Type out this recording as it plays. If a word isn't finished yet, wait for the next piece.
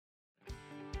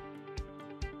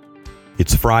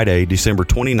It's Friday, December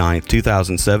 29th,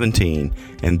 2017,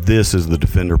 and this is the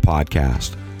Defender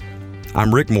Podcast.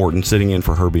 I'm Rick Morton, sitting in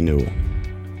for Herbie Newell.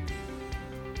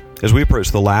 As we approach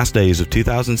the last days of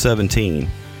 2017,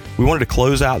 we wanted to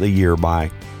close out the year by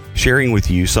sharing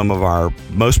with you some of our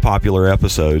most popular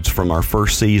episodes from our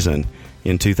first season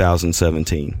in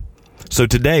 2017. So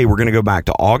today we're going to go back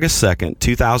to August 2nd,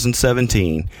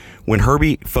 2017, when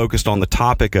Herbie focused on the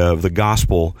topic of the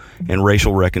gospel and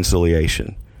racial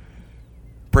reconciliation.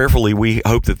 Prayerfully, we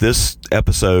hope that this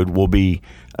episode will be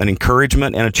an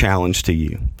encouragement and a challenge to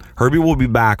you. Herbie will be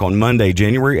back on Monday,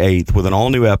 January 8th with an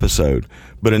all-new episode,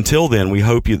 but until then, we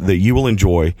hope that you will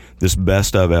enjoy this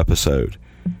best of episode.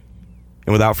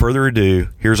 And without further ado,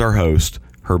 here's our host,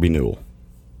 Herbie Newell.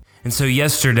 And so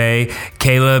yesterday,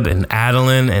 Caleb and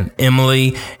Adeline and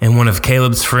Emily and one of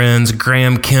Caleb's friends,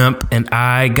 Graham Kemp, and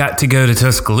I got to go to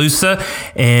Tuscaloosa.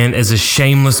 And as a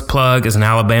shameless plug, as an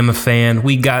Alabama fan,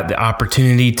 we got the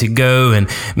opportunity to go and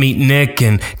meet Nick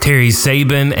and Terry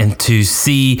Saban and to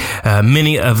see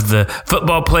many of the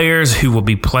football players who will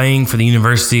be playing for the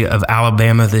University of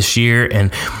Alabama this year.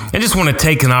 And I just want to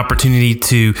take an opportunity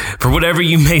to, for whatever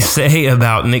you may say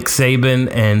about Nick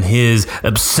Saban and his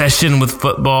obsession with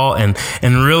football, and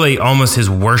really almost his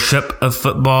worship of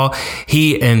football.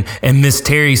 He and Miss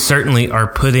Terry certainly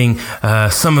are putting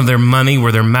some of their money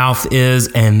where their mouth is,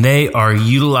 and they are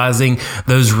utilizing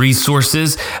those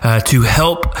resources to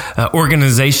help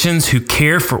organizations who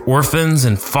care for orphans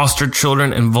and foster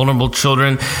children and vulnerable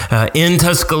children in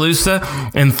Tuscaloosa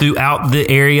and throughout the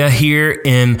area here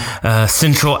in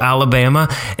central Alabama.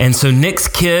 And so Nick's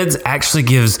Kids actually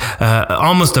gives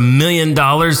almost $1 million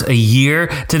a year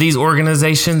to these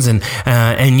organizations.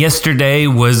 And yesterday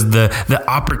was the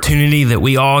opportunity that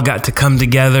we all got to come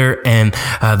together, and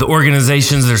the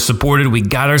organizations that are supported, we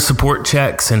got our support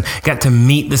checks and got to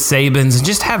meet the Sabans and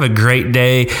just have a great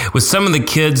day with some of the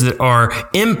kids that are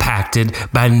impacted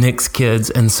by Nick's Kids.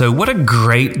 And so what a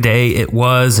great day it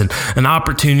was, and an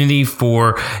opportunity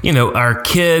for, our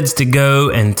kids to go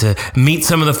and to meet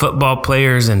some of the football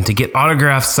players and to get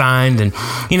autographs signed. And,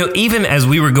 even as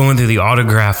we were going through the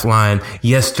autograph line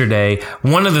yesterday,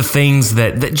 one of the things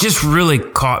that just really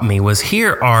caught me was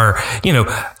here are,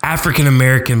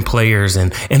 African-American players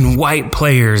and white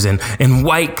players and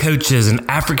white coaches and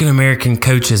African-American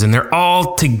coaches, and they're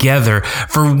all together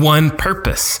for one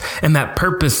purpose. And that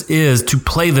purpose is to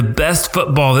play the best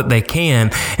football that they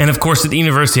can. And of course, at the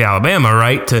University of Alabama,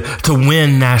 right, to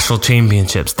win national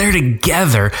championships. They're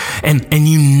together and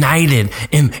united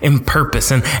in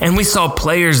purpose. And we saw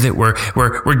players that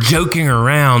were joking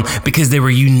around because they were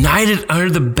united under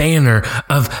the banner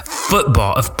of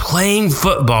football, of playing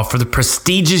football for the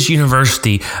prestigious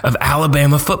University of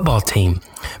Alabama football team.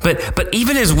 But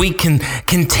even as we can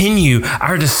continue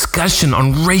our discussion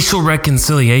on racial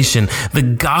reconciliation, the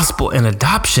gospel and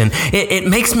adoption, it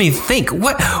makes me think,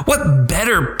 what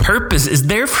better purpose is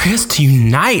there for us to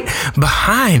unite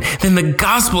behind than the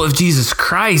gospel of Jesus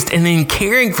Christ and in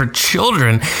caring for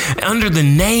children under the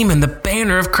name and the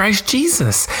banner of Christ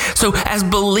Jesus? So as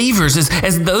believers,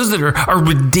 as those that are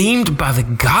redeemed by the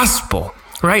gospel,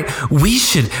 right? We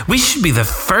should be the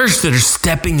first that are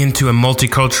stepping into a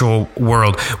multicultural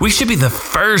world. We should be the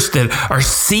first that are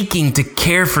seeking to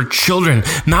care for children,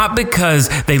 not because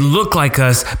they look like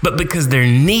us, but because they're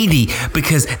needy,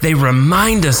 because they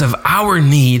remind us of our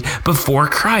need before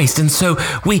Christ. And so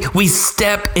we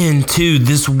step into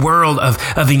this world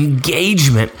of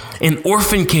engagement in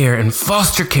orphan care and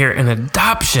foster care and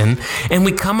adoption, and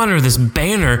we come under this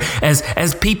banner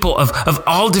as people of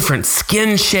all different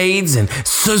skin shades and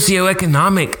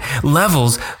socioeconomic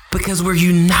levels, because we're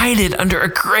united under a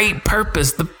great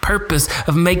purpose, the purpose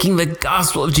of making the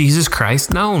gospel of Jesus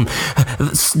Christ known.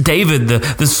 David,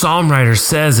 the psalm writer,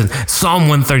 says in Psalm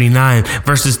 139,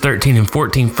 verses 13 and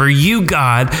 14, "For you,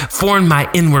 God, formed my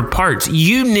inward parts.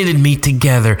 You knitted me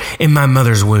together in my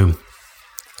mother's womb.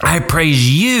 I praise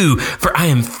you, for I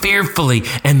am fearfully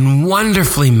and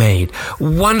wonderfully made.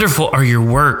 Wonderful are your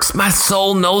works. My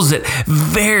soul knows it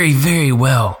very, very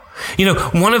well."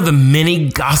 One of the many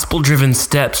gospel-driven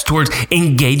steps towards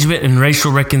engagement and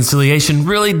racial reconciliation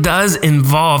really does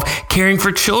involve caring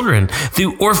for children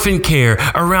through orphan care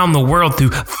around the world, through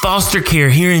foster care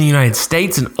here in the United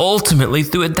States, and ultimately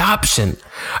through adoption.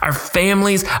 Our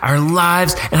families, our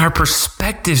lives, and our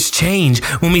perspectives change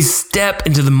when we step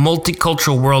into the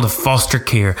multicultural world of foster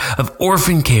care, of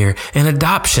orphan care, and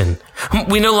adoption.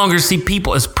 We no longer see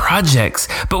people as projects,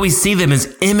 but we see them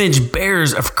as image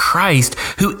bearers of Christ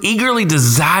who eagerly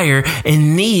desire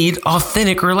and need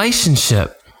authentic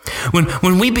relationship.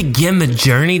 When we begin the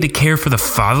journey to care for the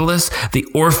fatherless, the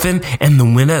orphan, and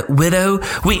the widow,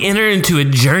 we enter into a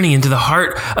journey into the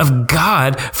heart of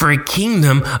God for a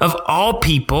kingdom of all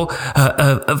people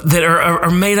that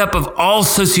are made up of all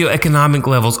socioeconomic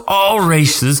levels, all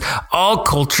races, all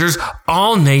cultures,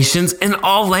 all nations, and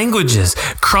all languages.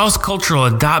 Cross-cultural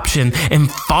adoption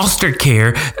and foster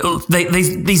care,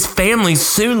 these families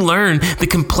soon learn the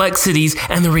complexities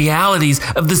and the realities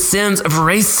of the sins of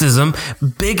racism,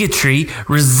 bigotry,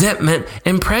 resentment,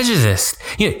 and prejudice.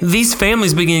 These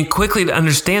families begin quickly to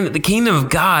understand that the kingdom of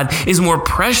God is more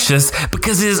precious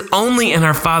because it is only in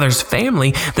our Father's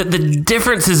family that the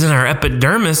differences in our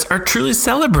epidermis are truly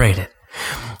celebrated.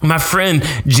 My friend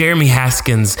Jeremy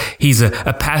Haskins, he's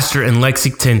a pastor in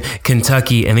Lexington,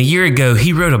 Kentucky, and a year ago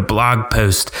he wrote a blog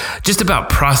post just about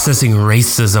processing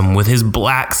racism with his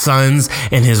black sons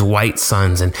and his white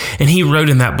sons. And he wrote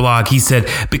in that blog, he said,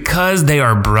 because they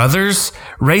are brothers,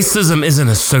 racism isn't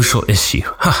a social issue.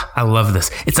 I love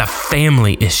this. It's a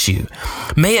family issue.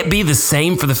 May it be the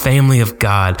same for the family of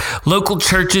God. Local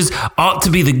churches ought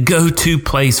to be the go-to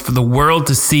place for the world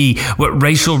to see what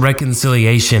racial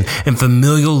reconciliation and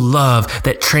familial love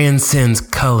that transcends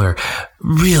color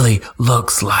really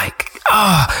looks like.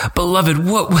 Beloved,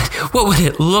 what would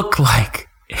it look like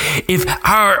if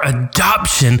our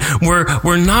adoption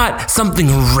were not something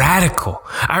radical?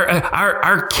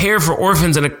 Our care for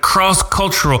orphans in a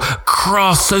cross-cultural,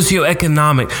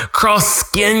 cross-socioeconomic,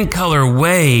 cross-skin color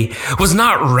way was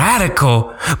not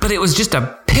radical, but it was just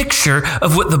a picture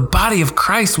of what the body of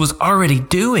Christ was already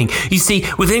doing. You see,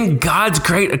 within God's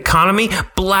great economy,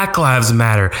 Black lives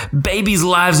matter. Babies'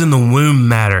 lives in the womb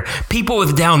matter. People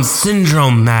with Down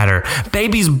syndrome matter.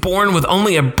 Babies born with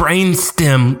only a brain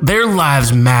stem, their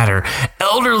lives matter.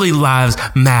 Elderly lives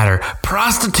matter.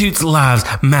 Prostitutes' lives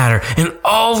matter. And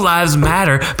all lives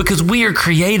matter because we are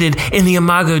created in the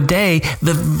Imago Dei,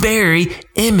 the very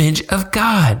image of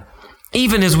God.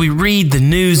 Even as we read the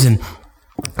news and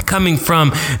coming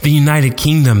from the United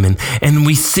Kingdom, and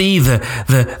we see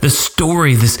the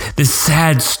story, this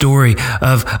sad story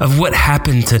of what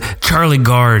happened to Charlie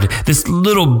Gard, this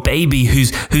little baby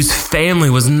whose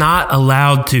family was not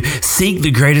allowed to seek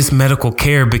the greatest medical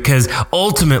care because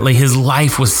ultimately his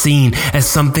life was seen as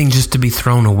something just to be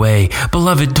thrown away.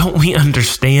 Beloved, don't we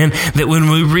understand that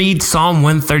when we read Psalm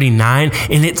 139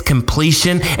 in its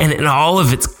completion and in all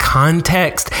of its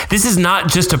context, this is not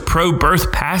just a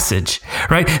pro-birth passage,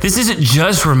 right? This isn't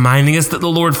just reminding us that the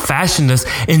Lord fashioned us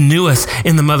and knew us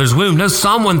in the mother's womb. No,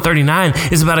 Psalm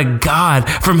 139 is about a God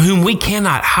from whom we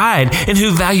cannot hide and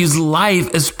who values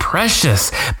life as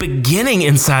precious, beginning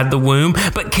inside the womb,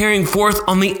 but carrying forth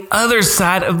on the other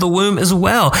side of the womb as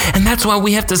well. And that's why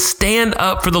we have to stand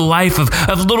up for the life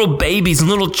of little babies and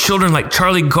little children like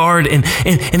Charlie Gard in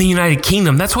the United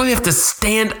Kingdom. That's why we have to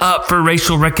stand up for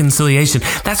racial reconciliation.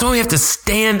 That's why we have to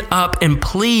stand up and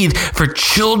plead for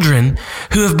children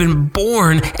who have been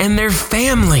born and their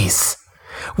families.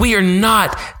 We are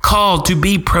not called to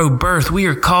be pro-birth. We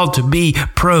are called to be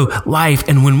pro-life.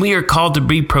 And when we are called to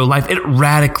be pro-life, it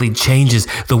radically changes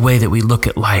the way that we look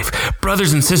at life.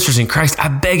 Brothers and sisters in Christ, I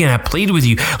beg and I plead with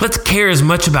you, let's care as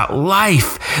much about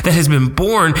life that has been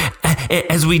born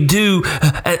as we do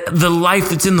the life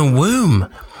that's in the womb.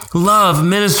 Love,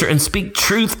 minister, and speak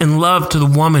truth and love to the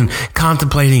woman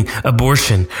contemplating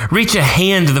abortion. Reach a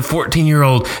hand to the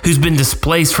 14-year-old who's been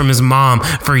displaced from his mom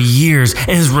for years and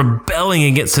is rebelling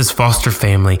against his foster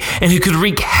family and who could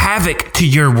wreak havoc to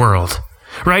your world.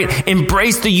 Right?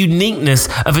 Embrace the uniqueness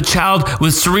of a child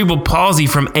with cerebral palsy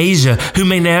from Asia who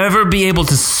may never be able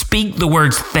to speak the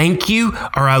words thank you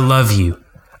or I love you.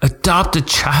 Adopt a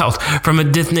child from a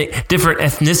different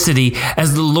ethnicity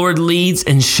as the Lord leads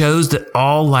and shows that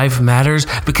all life matters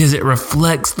because it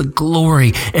reflects the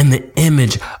glory and the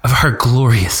image of our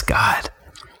glorious God.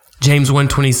 James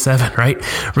 1:27, right?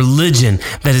 Religion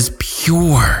that is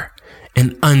pure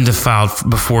and undefiled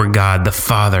before God the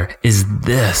Father is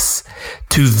this: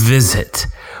 to visit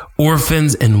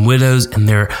orphans and widows in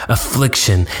their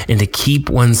affliction and to keep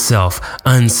oneself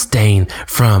unstained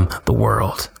from the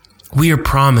world. We are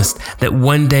promised that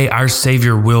one day our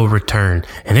Savior will return,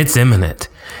 and it's imminent.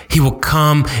 He will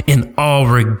come in all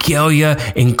regalia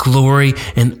and glory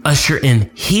and usher in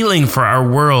healing for our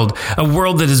world, a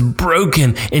world that is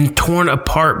broken and torn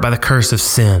apart by the curse of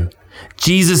sin.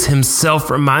 Jesus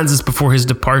himself reminds us before his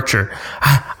departure,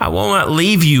 I will not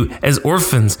leave you as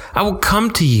orphans. I will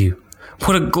come to you.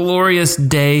 What a glorious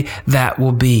day that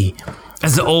will be.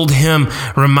 As the old hymn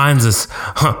reminds us,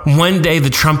 one day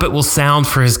the trumpet will sound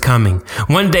for his coming.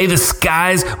 One day the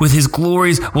skies with his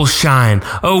glories will shine.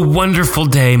 Oh, wonderful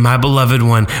day, my beloved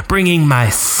one, bringing my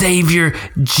Savior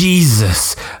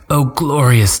Jesus. Oh,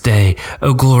 glorious day.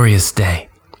 Oh, glorious day.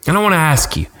 And I want to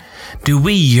ask you, do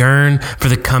we yearn for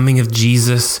the coming of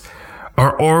Jesus?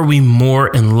 Or are we more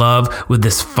in love with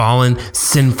this fallen,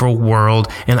 sinful world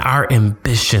and our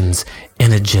ambitions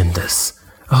and agendas?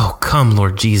 Oh, come,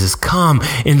 Lord Jesus, come,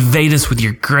 invade us with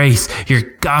your grace, your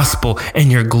gospel,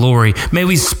 and your glory. May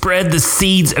we spread the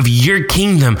seeds of your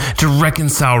kingdom to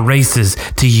reconcile races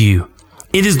to you.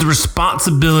 It is the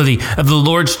responsibility of the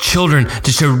Lord's children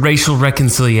to show racial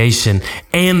reconciliation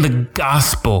and the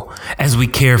gospel as we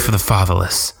care for the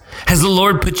fatherless. Has the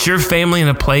Lord put your family in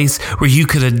a place where you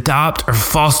could adopt or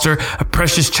foster a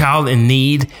precious child in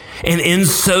need, and in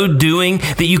so doing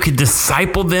that you could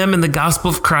disciple them in the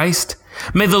gospel of Christ?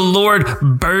 May the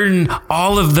Lord burden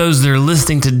all of those that are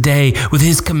listening today with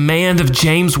his command of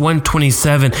James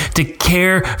 1:27 to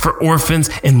care for orphans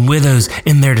and widows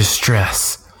in their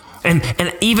distress. And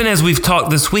even as we've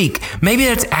talked this week, maybe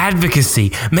that's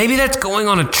advocacy. Maybe that's going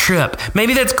on a trip.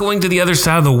 Maybe that's going to the other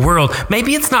side of the world.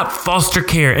 Maybe it's not foster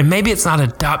care, and maybe it's not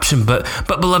adoption, but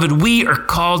beloved, we are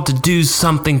called to do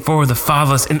something for the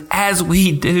fatherless. And as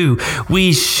we do,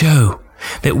 we show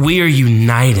that we are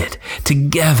united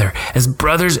together as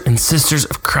brothers and sisters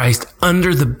of Christ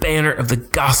under the banner of the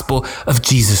gospel of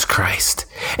Jesus Christ.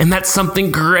 And that's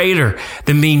something greater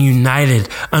than being united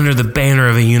under the banner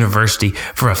of a university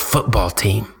for a football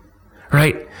team,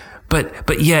 right?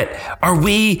 But yet, are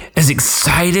we as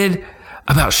excited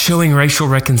about showing racial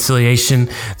reconciliation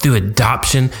through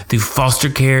adoption, through foster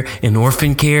care and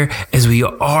orphan care, as we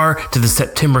are to the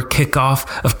September kickoff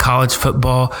of college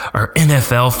football or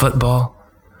NFL football?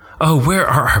 Oh, where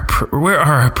are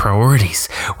our priorities?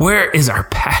 Where is our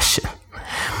passion?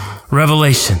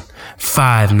 Revelation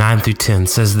 5:9-10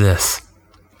 says this.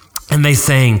 And they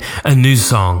sang a new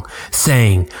song,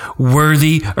 saying,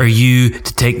 "Worthy are you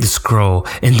to take the scroll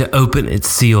and to open its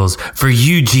seals. For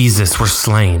you, Jesus, were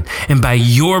slain, and by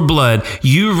your blood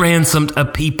you ransomed a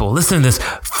people." Listen to this.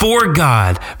 "For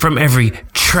God, from every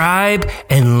tribe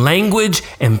and language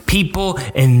and people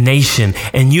and nation.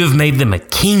 And you have made them a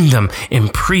kingdom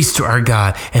and priests to our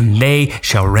God, and they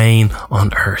shall reign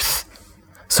on earth."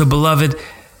 So, beloved,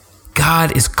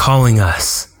 God is calling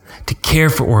us to care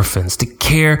for orphans, to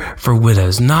care for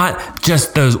widows, not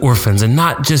just those orphans and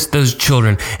not just those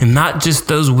children and not just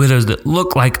those widows that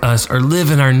look like us or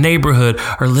live in our neighborhood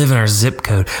or live in our zip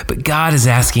code. But God is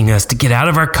asking us to get out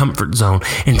of our comfort zone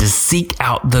and to seek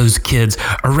out those kids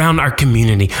around our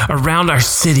community, around our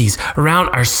cities, around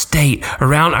our state,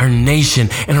 around our nation,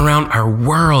 and around our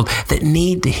world that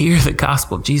need to hear the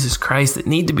gospel of Jesus Christ, that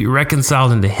need to be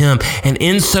reconciled into Him. And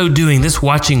in so doing, this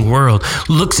watching world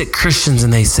looks at Christians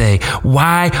and they say,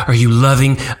 "Why are you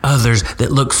loving others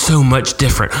that look so much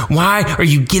different? Why are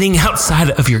you getting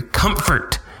outside of your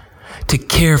comfort to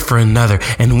care for another?"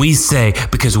 And we say,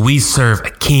 because we serve a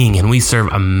king and we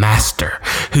serve a master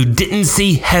who didn't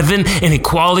see heaven and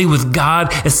equality with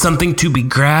God as something to be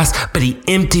grasped, but he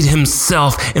emptied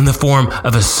himself in the form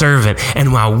of a servant.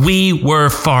 And while we were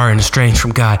far and estranged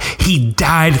from God, he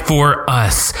died for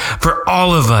us, for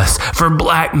all of us, for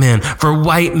black men, for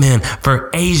white men, for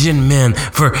Asian men,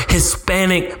 for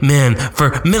Hispanic men,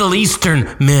 for Middle Eastern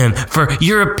men, for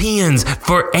Europeans,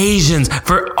 for Asians,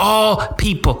 for all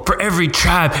people, for every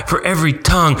tribe, for every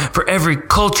tongue, for every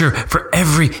culture, for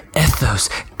every ethos.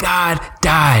 God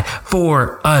died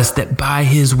for us that by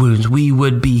his wounds we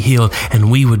would be healed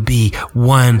and we would be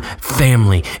one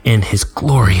family in his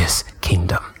glorious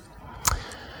kingdom.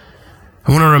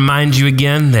 I want to remind you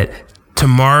again that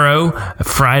tomorrow,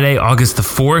 Friday, August the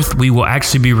 4th, we will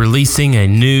actually be releasing a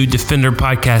new Defender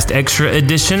Podcast Extra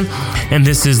edition. And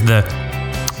this is the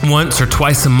once or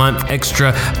twice a month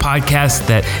extra podcast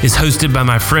that is hosted by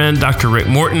my friend, Dr. Rick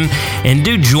Morton. And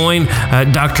do join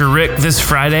Dr. Rick this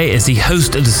Friday as he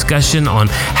hosts a discussion on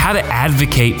how to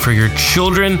advocate for your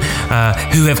children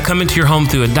who have come into your home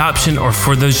through adoption, or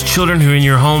for those children who are in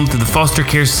your home through the foster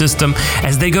care system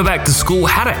as they go back to school,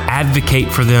 how to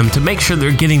advocate for them to make sure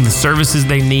they're getting the services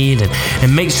they need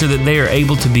and make sure that they are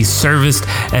able to be serviced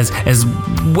as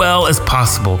well as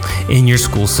possible in your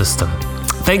school system.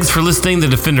 Thanks for listening to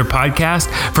the Defender Podcast.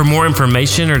 For more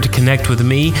information or to connect with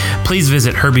me, please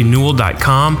visit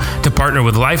herbienewell.com. To partner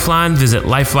with Lifeline, visit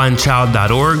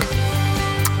lifelinechild.org.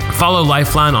 Follow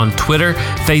Lifeline on Twitter,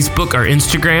 Facebook, or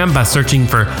Instagram by searching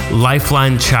for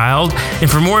Lifeline Child.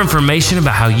 And for more information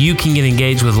about how you can get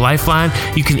engaged with Lifeline,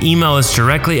 you can email us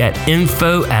directly at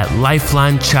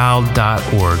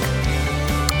info@lifelinechild.org.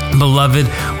 Beloved,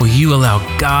 will you allow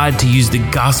God to use the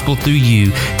gospel through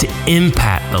you to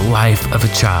impact the life of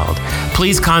a child?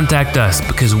 Please contact us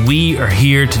because we are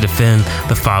here to defend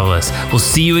the fatherless. We'll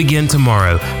see you again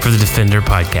tomorrow for the Defender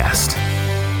Podcast.